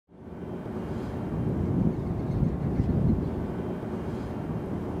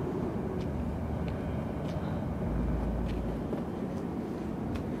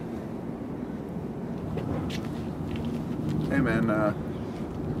man,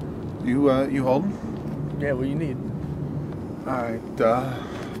 you holding? Yeah, what do you need? Alright,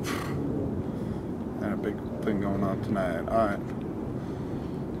 and a big thing going on tonight. Alright.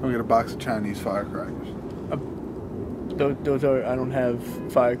 I'll get a box of Chinese firecrackers. Those are, I don't have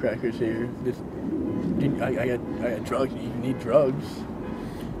firecrackers here. I got drugs. You need drugs.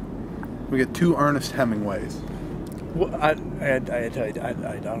 We get 2 Ernest Hemingways. Well, I don't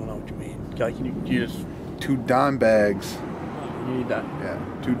know what you mean. Like, you just... 2 dime bags. You need that. Yeah,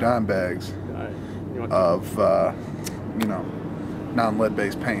 2 dime bags of, non-lead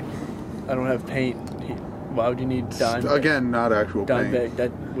based paint. I don't have paint. Why would you need dime? Again, not actual dime paint.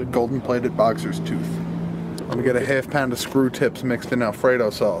 bag. That would... Golden-plated boxer's tooth. Let me get a half pound of screw tips mixed in Alfredo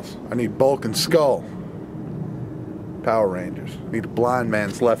sauce. I need bulk and skull. Power Rangers. I need a blind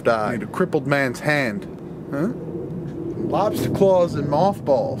man's left eye. I need a crippled man's hand. Huh? Lobster claws and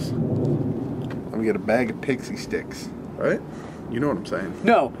mothballs. Let me get a bag of pixie sticks. Right? You know what I'm saying.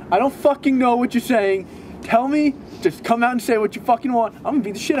 No, I don't fucking know what you're saying. Tell me, just come out and say what you fucking want. I'm gonna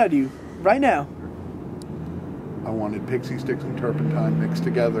beat the shit out of you. Right now. I wanted pixie sticks and turpentine mixed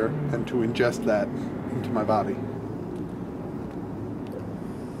together and to ingest that into my body.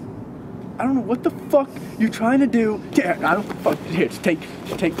 I don't know what the fuck you're trying to do. Yeah, I don't fuck. Here, just take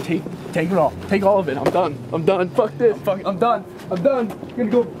it all. Take all of it. I'm done. Fuck this. I'm done. I'm gonna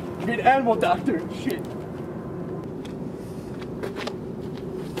go be an animal doctor. Shit.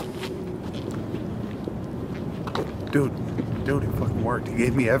 Dude, it fucking worked. He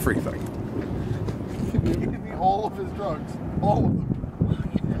gave me everything. He gave me all of his drugs. All of them.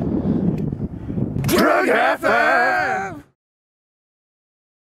 Drug FM!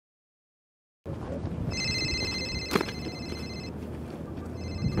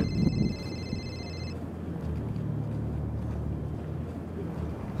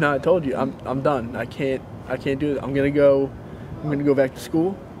 No, I told you, I'm done. I can't do it. I'm gonna go back to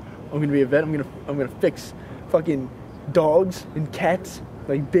school. I'm gonna be a vet. I'm gonna fix fucking dogs and cats,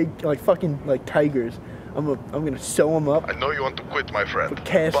 like big, like fucking like tigers. I'm gonna sew them up. I know you want to quit, my friend, Put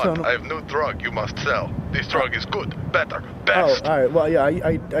cast but on 'em. I have new drug you must sell. This drug is good, better, best. Oh, all right. Well, yeah.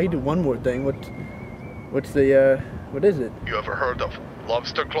 I do one more thing. What's the what is it? You ever heard of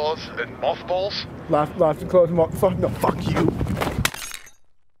lobster claws and mothballs? Lobster claws. Fuck no. Fuck you.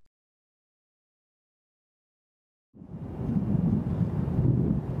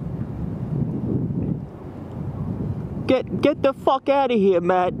 Get the fuck out of here,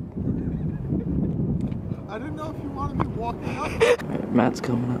 Matt. I didn't know if you wanted me walking up. Right, Matt's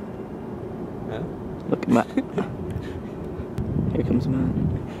coming up. Yeah? Look at Matt. Here comes Matt.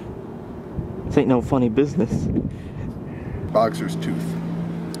 This ain't no funny business. Boxer's tooth.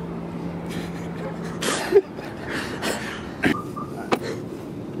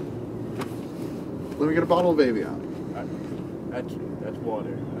 Let me get a bottle of Evian. That's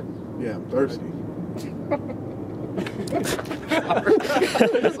water. Yeah, I'm thirsty.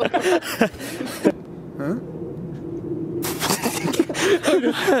 Huh?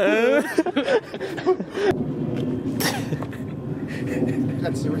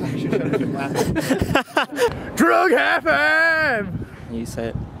 That's the reaction. Drug FM! You say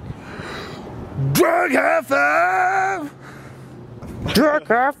it. Drug FM! Drug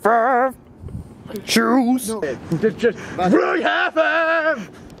FM! Choose! No. Just Drug FM!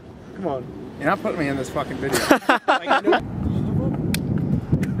 come on. You're not putting me in this fucking video.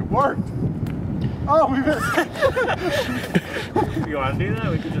 It worked! Oh, we missed! You want to do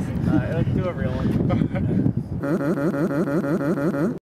that? We could just do a real one.